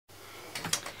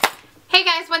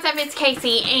what's up? It's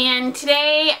Casey, and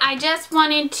today I just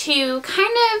wanted to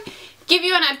kind of give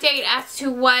you an update as to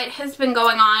what has been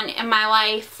going on in my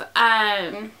life.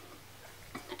 I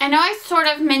know I sort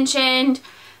of mentioned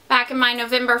back in my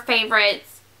November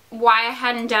favorites why I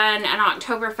hadn't done an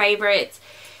October favorites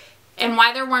and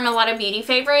why there weren't a lot of beauty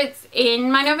favorites in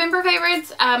my November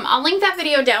favorites. I'll link that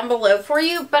video down below for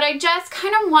you, but I just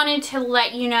kind of wanted to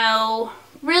let you know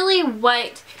really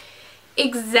what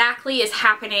exactly is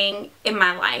happening in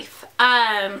my life.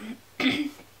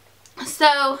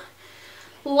 So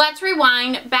let's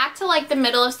rewind back to like the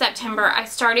middle of September. I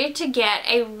started to get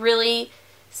a really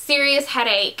serious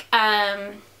headache,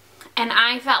 and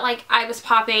I felt like I was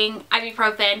popping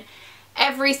ibuprofen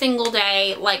every single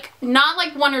day, like not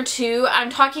like one or two, I'm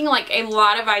talking like a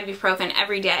lot of ibuprofen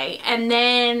every day. And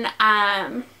then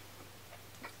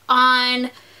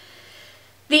on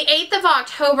the 8th of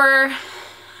October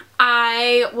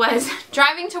I was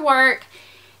driving to work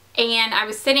and I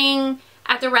was sitting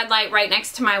at the red light right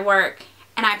next to my work,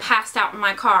 and I passed out in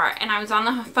my car, and I was on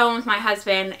the phone with my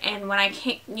husband, and when I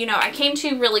came, I came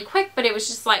to really quick, but it was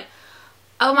just like,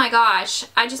 oh my gosh,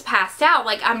 I just passed out,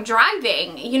 like I'm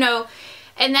driving,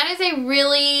 and that is a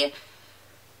really,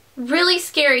 really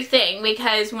scary thing,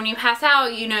 because when you pass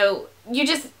out, you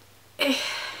just,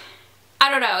 I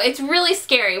don't know, it's really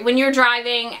scary when you're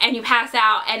driving and you pass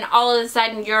out and all of a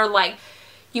sudden you're like,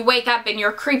 you wake up and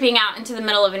you're creeping out into the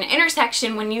middle of an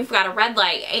intersection when you've got a red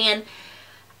light. And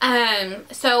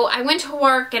so I went to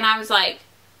work and I was like,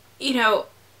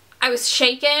 I was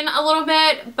shaken a little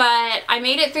bit, but I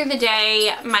made it through the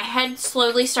day. My head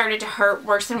slowly started to hurt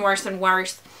worse and worse and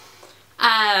worse.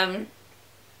 The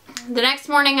next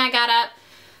morning I got up,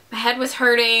 my head was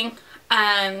hurting,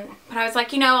 but I was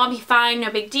like, I'll be fine,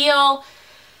 no big deal.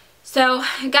 So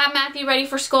I got Matthew ready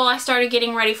for school. I started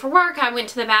getting ready for work. I went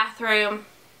to the bathroom.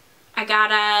 I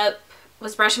got up,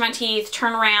 was brushing my teeth,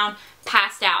 turned around,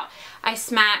 passed out. I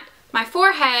smacked my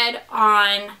forehead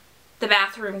on the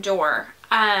bathroom door.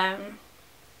 And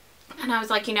I was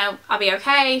like, I'll be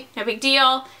okay, no big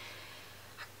deal.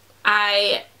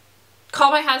 I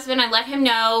called my husband, I let him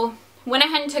know, went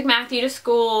ahead and took Matthew to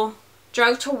school,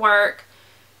 drove to work.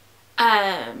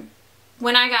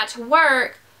 When I got to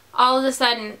work, all of a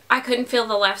sudden I couldn't feel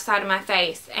the left side of my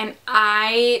face, and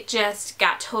I just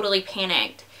got totally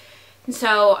panicked. And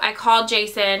so I called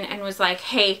Jason and was like,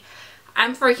 hey,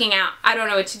 I'm freaking out. I don't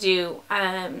know what to do.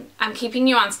 I'm keeping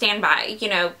you on standby,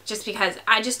 just because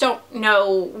I just don't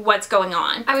know what's going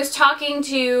on. I was talking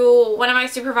to one of my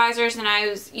supervisors and I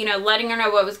was, letting her know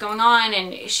what was going on,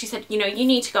 and she said, you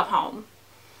need to go home.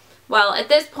 Well, at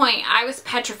this point, I was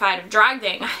petrified of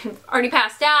driving. I've already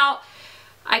passed out.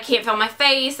 I can't feel my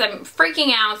face. I'm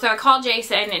freaking out. So I called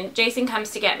Jason, and Jason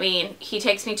comes to get me, and he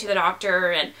takes me to the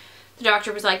doctor, and the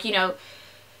doctor was like,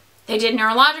 they did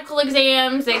neurological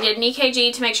exams, they did an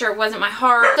EKG to make sure it wasn't my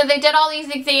heart. So they did all these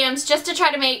exams just to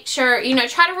try to make sure,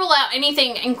 try to rule out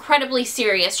anything incredibly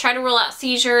serious. Try to rule out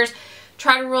seizures,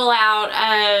 try to rule out,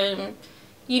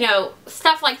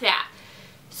 stuff like that.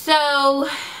 So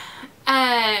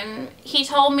he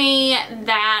told me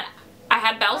that I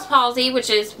had Bell's palsy, which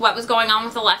is what was going on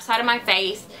with the left side of my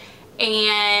face,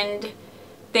 and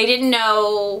they didn't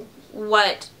know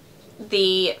what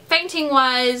the fainting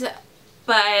was,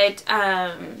 but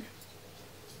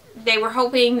they were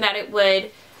hoping that it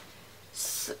was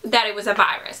a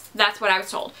virus. That's what I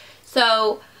was told.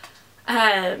 So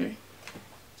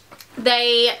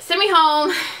they sent me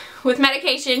home with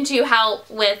medication to help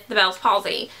with the Bell's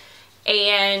palsy.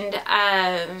 And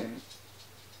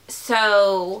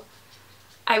so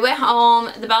I went home.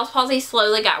 The Bell's palsy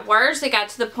slowly got worse. It got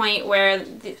to the point where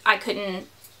I couldn't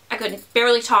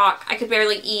barely talk. I could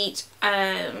barely eat.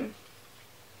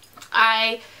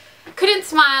 I couldn't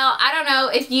smile. I don't know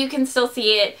if you can still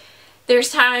see it.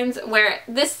 There's times where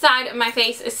this side of my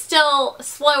face is still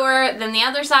slower than the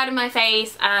other side of my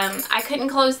face. I couldn't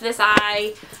close this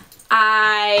eye.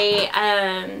 I,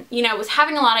 was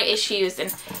having a lot of issues,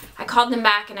 and I called them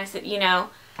back and I said,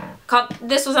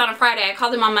 this was on a Friday. I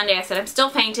called them on Monday. I said, I'm still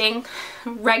fainting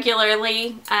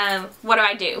regularly. What do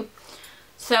I do?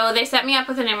 So they set me up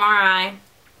with an MRI.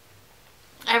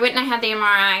 I went and I had the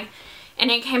MRI, and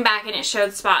it came back and it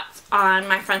showed spots on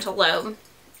my frontal lobe.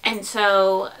 And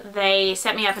so they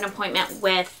set me up an appointment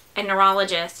with a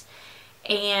neurologist,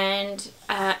 and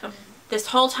this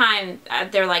whole time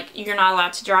they're like, you're not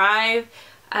allowed to drive.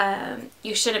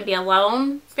 You shouldn't be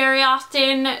alone very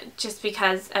often just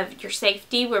because of your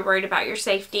safety. We're worried about your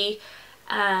safety.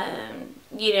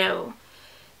 You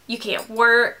can't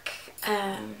work.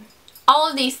 All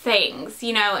of these things,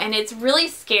 and it's really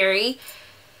scary.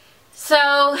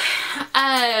 So,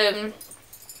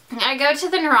 I go to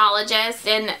the neurologist,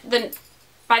 and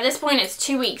by this point it's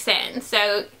 2 weeks in.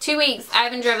 So 2 weeks, I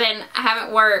haven't driven, I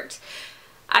haven't worked,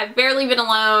 I've barely been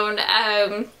alone.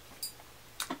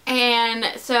 And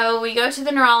so we go to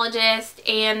the neurologist,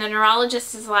 and the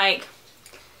neurologist is like,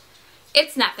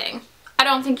 it's nothing. I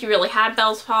don't think you really had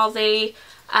Bell's palsy.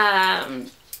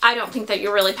 I don't think that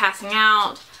you're really passing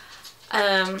out.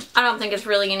 I don't think it's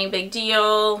really any big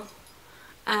deal.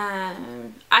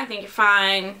 I think you're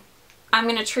fine. I'm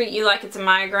going to treat you like it's a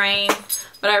migraine,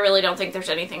 but I really don't think there's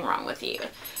anything wrong with you.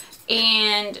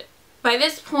 And by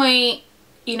this point,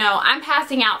 you know, I'm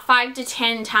passing out 5 to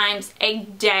 10 times a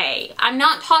day. I'm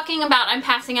not talking about I'm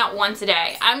passing out once a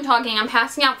day. I'm talking I'm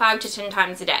passing out 5 to 10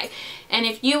 times a day. And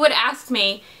if you would ask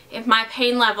me if my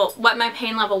pain level, what my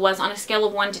pain level was on a scale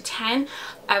of 1 to 10,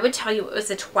 I would tell you it was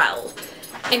a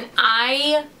 12. And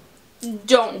I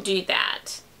don't do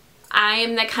that. I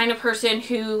am the kind of person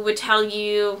who would tell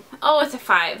you, oh, it's a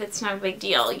 5, it's no big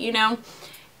deal, you know?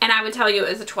 And I would tell you it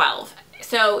was a 12.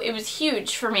 So it was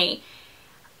huge for me.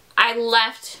 I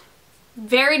left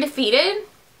very defeated.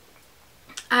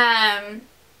 The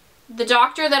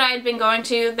doctor that I'd been going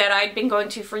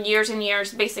to for years and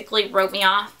years, basically wrote me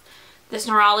off. This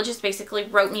neurologist basically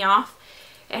wrote me off.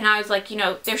 And I was like, you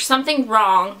know, there's something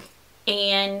wrong,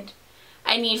 and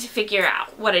I need to figure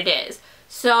out what it is.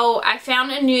 So I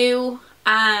found a new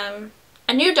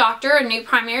doctor, a new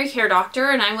primary care doctor,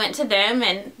 and I went to them,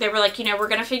 and they were like, you know, we're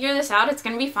going to figure this out. It's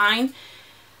going to be fine.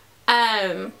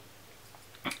 About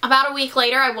a week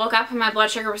later, I woke up and my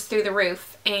blood sugar was through the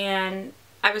roof, and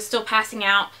I was still passing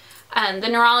out. The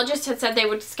neurologist had said they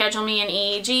would schedule me an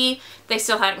EEG. They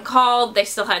still hadn't called. They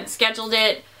still hadn't scheduled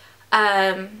it.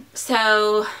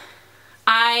 So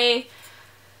my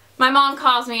mom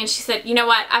calls me and she said, you know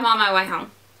what? I'm on my way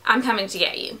home. I'm coming to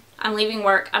get you. I'm leaving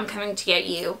work. I'm coming to get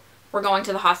you. We're going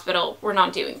to the hospital. We're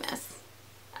not doing this.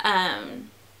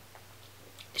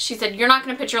 She said, you're not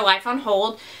going to put your life on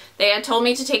hold. They had told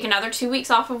me to take another 2 weeks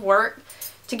off of work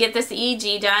to get this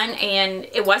EEG done, and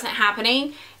it wasn't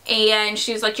happening. And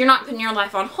she was like, you're not putting your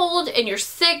life on hold, and you're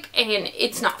sick, and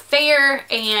it's not fair.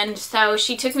 And so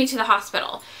she took me to the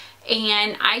hospital,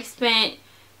 and I spent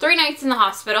 3 nights in the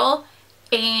hospital.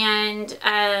 And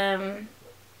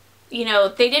you know,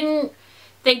 they did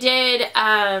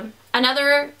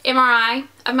another MRI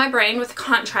of my brain with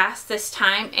contrast this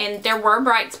time, and there were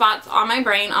bright spots on my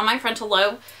brain, on my frontal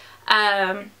lobe.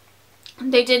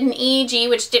 They did an EEG,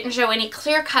 which didn't show any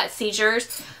clear-cut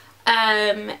seizures.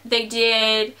 They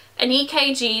did an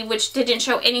EKG, which didn't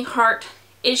show any heart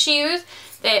issues,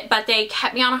 but they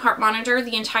kept me on a heart monitor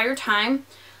the entire time.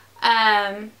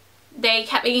 They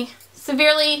kept me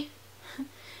severely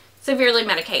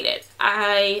medicated.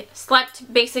 I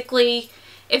slept basically,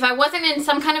 if I wasn't in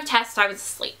some kind of test, I was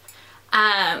asleep,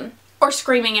 or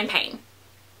screaming in pain.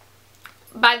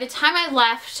 By the time I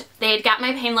left, they had got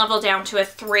my pain level down to a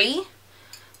 3,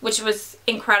 which was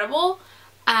incredible.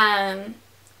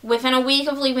 Within a week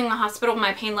of leaving the hospital,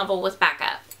 my pain level was back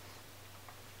up.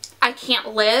 I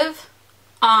can't live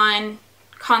on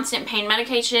constant pain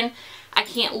medication. I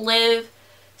can't live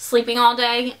sleeping all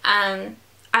day.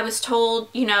 I was told,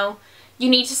 you know, you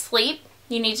need to sleep.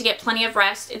 You need to get plenty of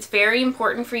rest. It's very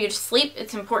important for you to sleep.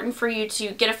 It's important for you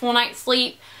to get a full night's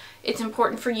sleep. It's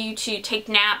important for you to take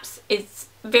naps. It's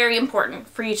very important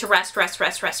for you to rest.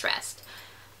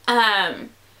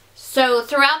 So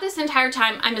throughout this entire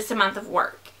time, I missed a month of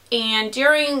work. And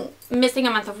during missing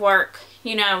a month of work,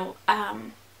 you know,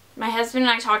 my husband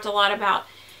and I talked a lot about,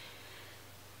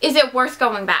 is it worth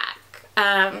going back?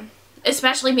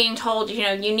 Especially being told, you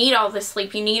know, you need all this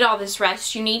sleep, you need all this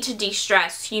rest, you need to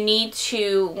de-stress, you need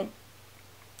to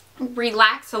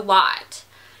relax a lot.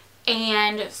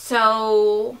 And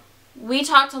so we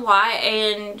talked a lot,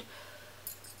 and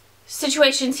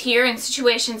situations here and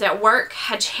situations at work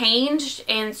had changed.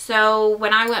 And so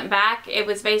when I went back, it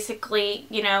was basically,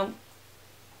 you know,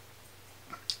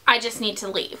 I just need to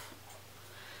leave.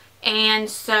 And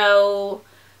so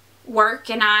work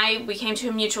and we came to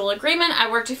a mutual agreement. I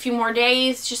worked a few more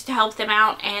days just to help them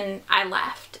out, and I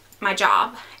left my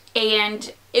job.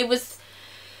 And it was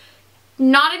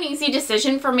not an easy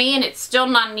decision for me, and it's still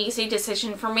not an easy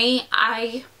decision for me.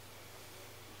 I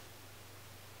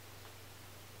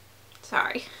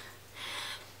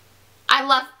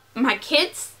love my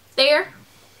kids there.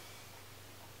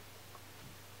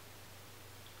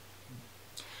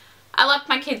 I love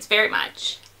my kids very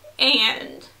much,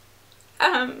 and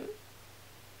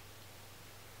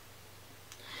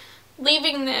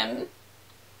leaving them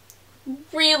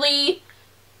really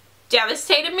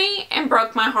devastated me and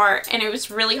broke my heart, and it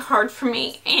was really hard for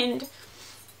me. And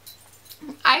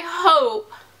I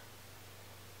hope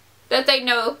that that they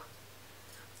know,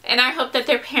 and I hope that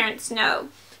their parents know,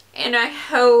 and I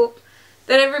hope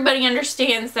that everybody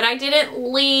understands that I didn't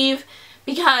leave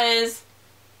because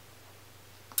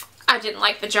I didn't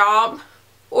like the job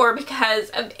or because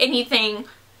of anything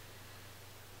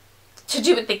to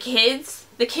do with the kids.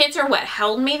 The kids are what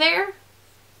held me there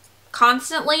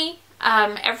constantly.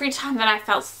 Every time that I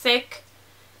felt sick,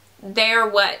 they're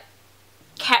what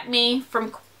kept me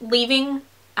from leaving.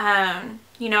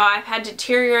 You know, I've had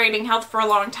deteriorating health for a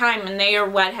long time, and they are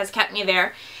what has kept me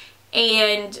there.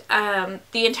 And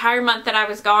the entire month that I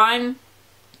was gone,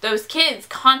 those kids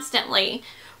constantly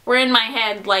were in my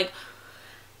head, like,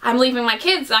 I'm leaving my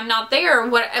kids, I'm not there,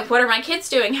 what are my kids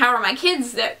doing, how are my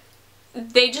kids? That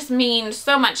they just mean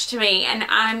so much to me, and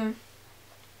I'm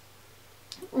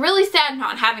really sad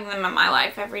not having them in my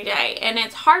life every day, and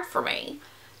it's hard for me.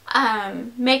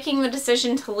 Making the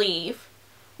decision to leave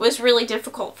was really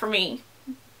difficult for me,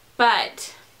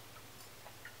 but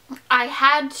I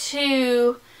had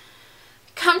to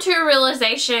come to a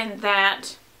realization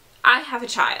that I have a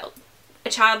child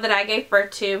that I gave birth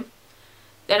to,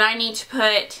 that I need to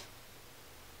put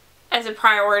as a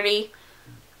priority.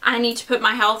 I need to put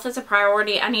my health as a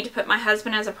priority. I need to put my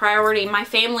husband as a priority, my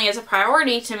family as a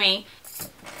priority to me.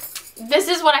 This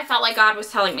is what I felt like God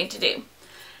was telling me to do.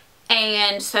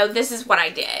 And so this is what I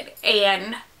did.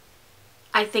 And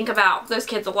I think about those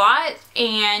kids a lot.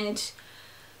 And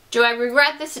do I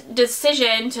regret this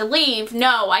decision to leave?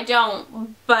 No, I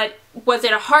don't. But was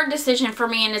it a hard decision for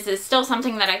me, and is it still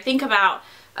something that I think about?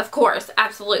 Of course,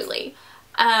 absolutely.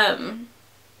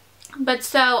 But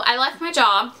so I left my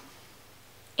job,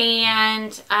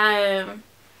 and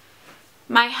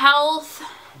my health,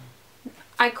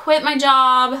 I quit my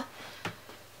job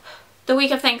the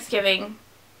week of Thanksgiving.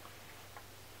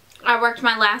 I worked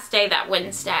my last day that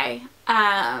Wednesday.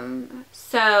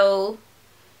 So,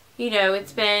 you know,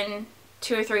 it's been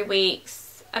 2 or 3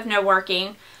 weeks of no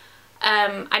working.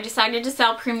 I decided to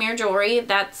sell premier jewelry.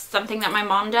 That's something that my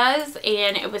mom does,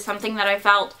 and it was something that I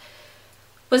felt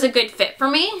was a good fit for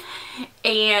me.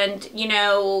 And, you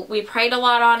know, we prayed a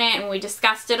lot on it, and we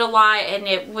discussed it a lot, and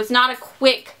it was not a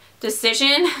quick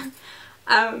decision.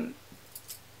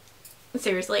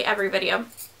 Seriously, every video.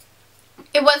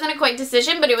 It wasn't a quick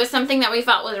decision, but it was something that we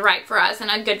felt was right for us and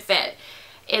a good fit.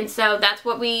 And so that's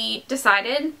what we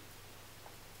decided.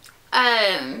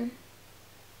 But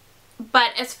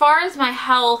as far as my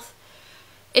health,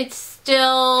 it's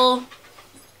still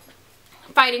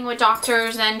fighting with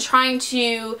doctors and trying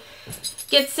to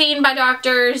get seen by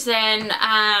doctors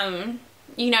and,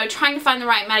 you know, trying to find the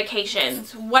right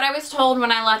medications. What I was told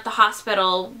when I left the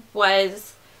hospital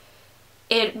was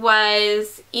it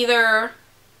was either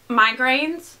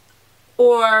migraines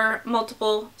or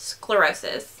multiple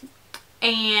sclerosis.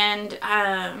 And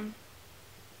I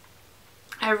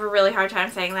have a really hard time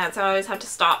saying that, so I always have to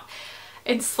stop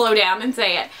and slow down and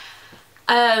say it.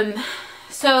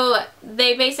 So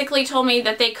they basically told me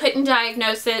that they couldn't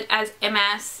diagnose it as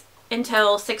MS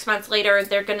until 6 months later.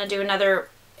 They're going to do another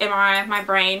MRI of my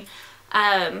brain.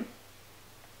 And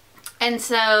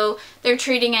so they're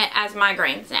treating it as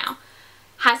migraines now.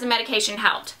 Has the medication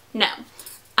helped? No.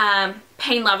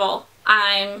 Pain level,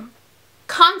 I'm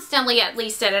constantly at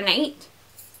least at an 8.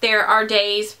 There are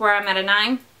days where I'm at a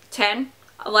 9, 10,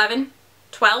 11,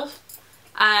 12.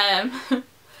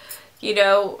 You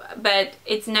know, but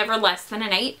it's never less than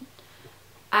an 8.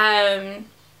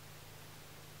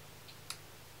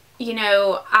 You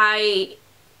know,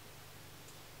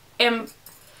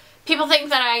 people think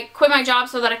that I quit my job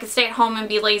so that I could stay at home and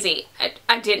be lazy.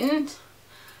 I didn't.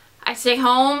 I stay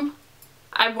home.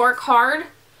 I work hard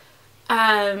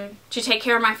to take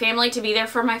care of my family, to be there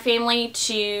for my family,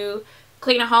 to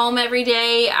clean a home every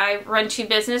day. I run 2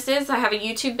 businesses. I have a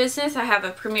YouTube business. I have a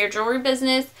premier jewelry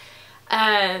business.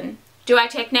 Do I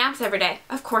take naps every day?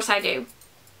 Of course I do.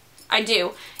 I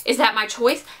do. Is that my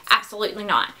choice? Absolutely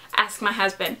not. Ask my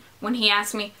husband. When he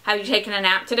asks me, have you taken a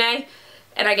nap today?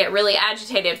 And I get really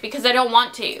agitated because I don't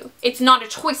want to. It's not a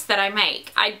choice that I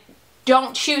make. I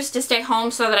don't choose to stay home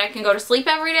so that I can go to sleep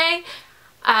every day.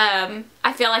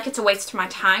 I feel like it's a waste of my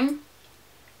time.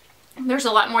 There's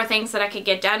a lot more things that I could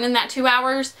get done in that 2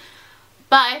 hours.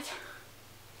 But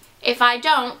if I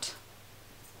don't,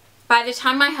 by the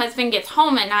time my husband gets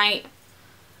home at night,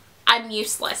 I'm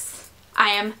useless. I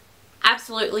am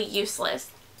absolutely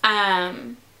useless.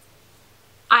 I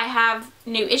have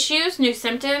new issues, new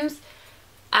symptoms.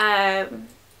 I'm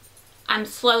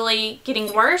slowly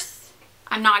getting worse.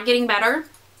 I'm not getting better.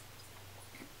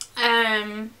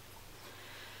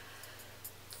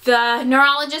 The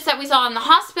neurologist that we saw in the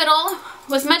hospital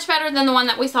was much better than the one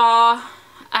that we saw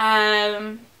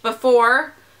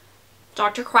before.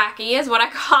 Dr. Quacky is what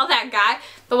I call that guy.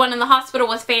 The one in the hospital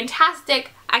was fantastic.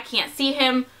 I can't see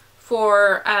him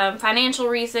for financial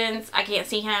reasons. I can't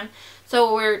see him.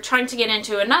 So we're trying to get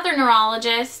into another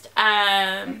neurologist,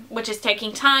 which is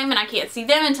taking time, and I can't see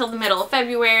them until the middle of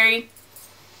February.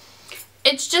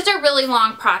 It's just a really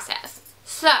long process.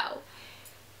 So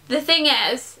the thing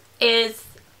is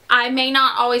I may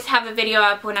not always have a video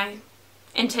up when I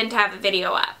intend to have a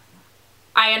video up.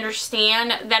 I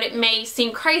understand that it may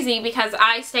seem crazy because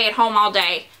I stay at home all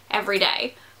day, every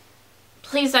day.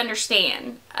 Please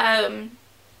understand. I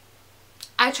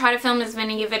try to film as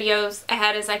many videos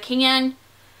ahead as I can.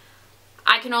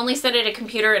 I can only sit at a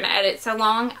computer and edit so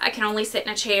long. I can only sit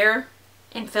in a chair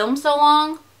and film so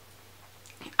long.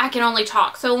 I can only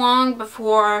talk so long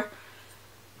before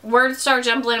words start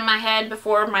jumbling in my head,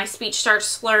 before my speech starts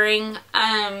slurring.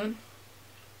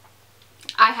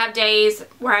 I have days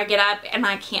where I get up and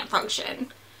I can't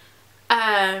function.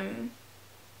 I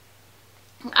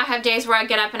have days where I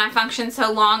get up and I function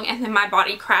so long and then my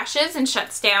body crashes and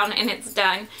shuts down and it's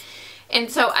done.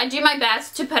 And so I do my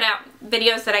best to put out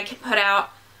videos that I can put out.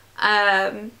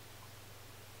 I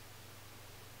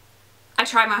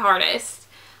try my hardest.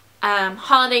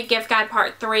 Holiday Gift Guide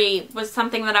Part 3 was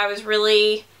something that I was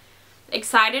really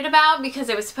excited about because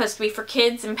it was supposed to be for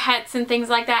kids and pets and things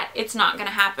like that. It's not going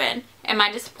to happen. Am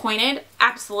I disappointed?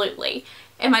 Absolutely.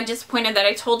 Am I disappointed that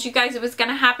I told you guys it was going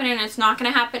to happen and it's not going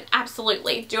to happen?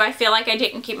 Absolutely. Do I feel like I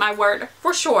didn't keep my word?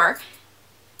 For sure.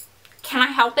 Can I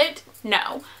help it?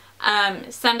 No.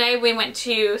 Sunday we went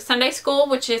to Sunday school,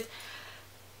 which is,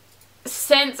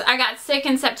 since I got sick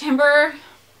in September,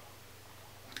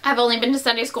 I've only been to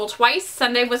Sunday school twice.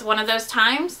 Sunday was one of those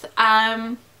times.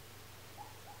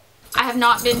 I have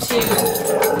not been to,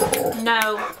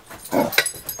 no.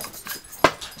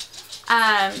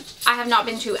 I have not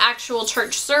been to actual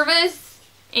church service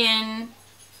in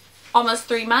almost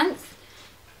 3 months.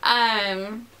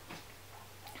 But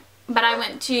I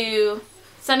went to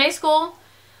Sunday school.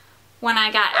 When I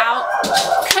got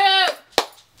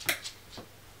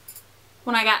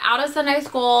out of Sunday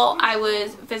school, I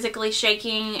was physically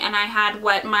shaking and I had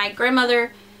what my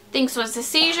grandmother thinks was a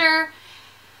seizure.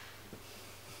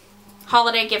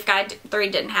 Holiday Gift Guide 3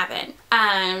 didn't happen.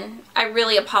 I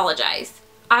really apologize.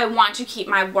 I want to keep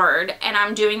my word and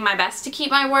I'm doing my best to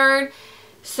keep my word.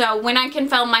 So when I can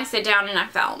film, I sit down and I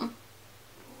film.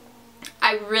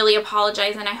 I really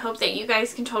apologize and I hope that you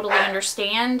guys can totally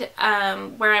understand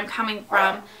where I'm coming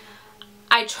from.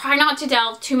 I try not to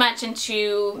delve too much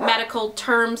into medical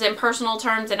terms and personal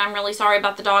terms, and I'm really sorry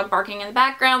about the dog barking in the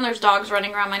background. There's dogs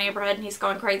running around my neighborhood and he's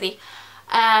going crazy.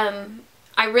 I'm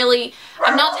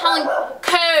not telling,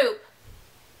 Coop!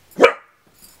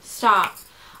 Stop.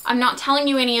 I'm not telling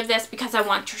you any of this because I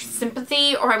want your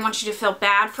sympathy or I want you to feel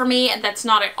bad for me, and that's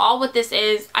not at all what this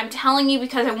is. I'm telling you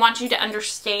because I want you to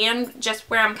understand just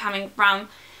where I'm coming from.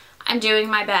 I'm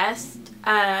doing my best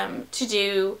to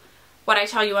do what I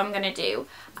tell you I'm going to do.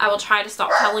 I will try to stop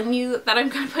telling you that I'm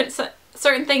going to put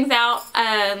certain things out,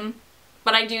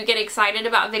 but I do get excited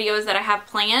about videos that I have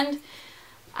planned.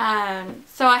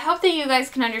 So I hope that you guys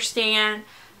can understand,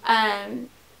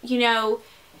 you know,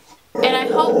 and I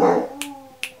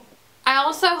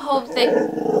also hope that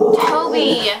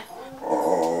Toby,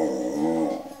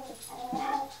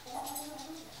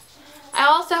 I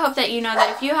also hope that you know that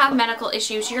if you have medical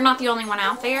issues, you're not the only one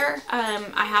out there.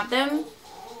 I have them.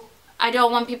 I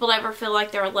don't want people to ever feel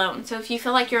like they're alone. So if you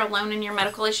feel like you're alone in your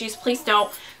medical issues, please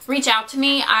don't. Reach out to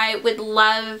me. I would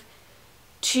love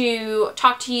to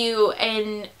talk to you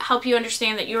and help you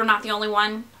understand that you're not the only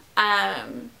one.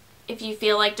 If you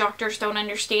feel like doctors don't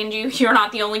understand you, you're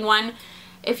not the only one.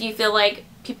 If you feel like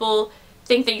people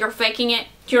think that you're faking it,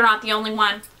 you're not the only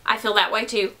one. I feel that way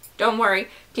too. Don't worry.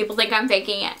 People think I'm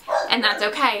faking it, and that's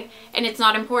okay. And it's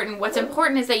not important. What's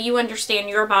important is that you understand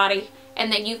your body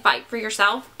and that you fight for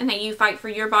yourself and that you fight for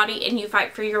your body and you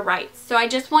fight for your rights. So I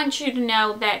just want you to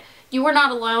know that you are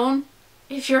not alone.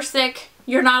 If you're sick,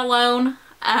 you're not alone.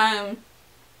 I'm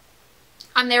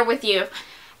there with you.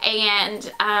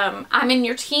 And I'm in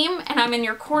your team and I'm in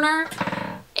your corner.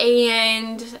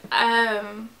 And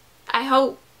I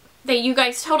hope that you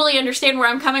guys totally understand where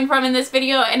I'm coming from in this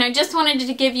video, and I just wanted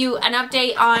to give you an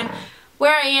update on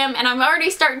where I am, and I'm already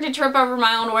starting to trip over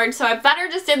my own words, so I better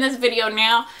just end this video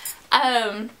now.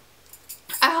 I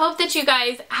hope that you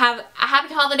guys have a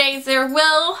happy holidays. There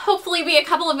will hopefully be a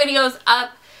couple of videos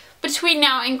up between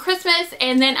now and Christmas,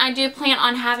 and then I do plan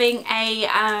on having a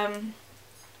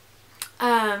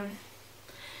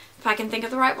if I can think of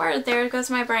the right word, there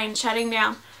goes my brain shutting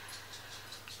down.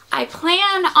 I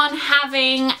plan on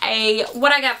having a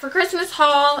what I got for Christmas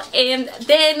haul, and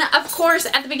then of course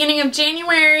at the beginning of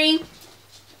January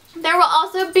There will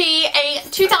also be a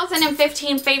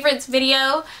 2015 favorites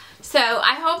video. So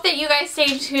I hope that you guys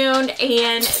stay tuned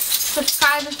and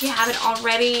subscribe if you haven't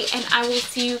already. And I will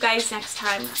see you guys next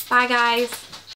time. Bye guys.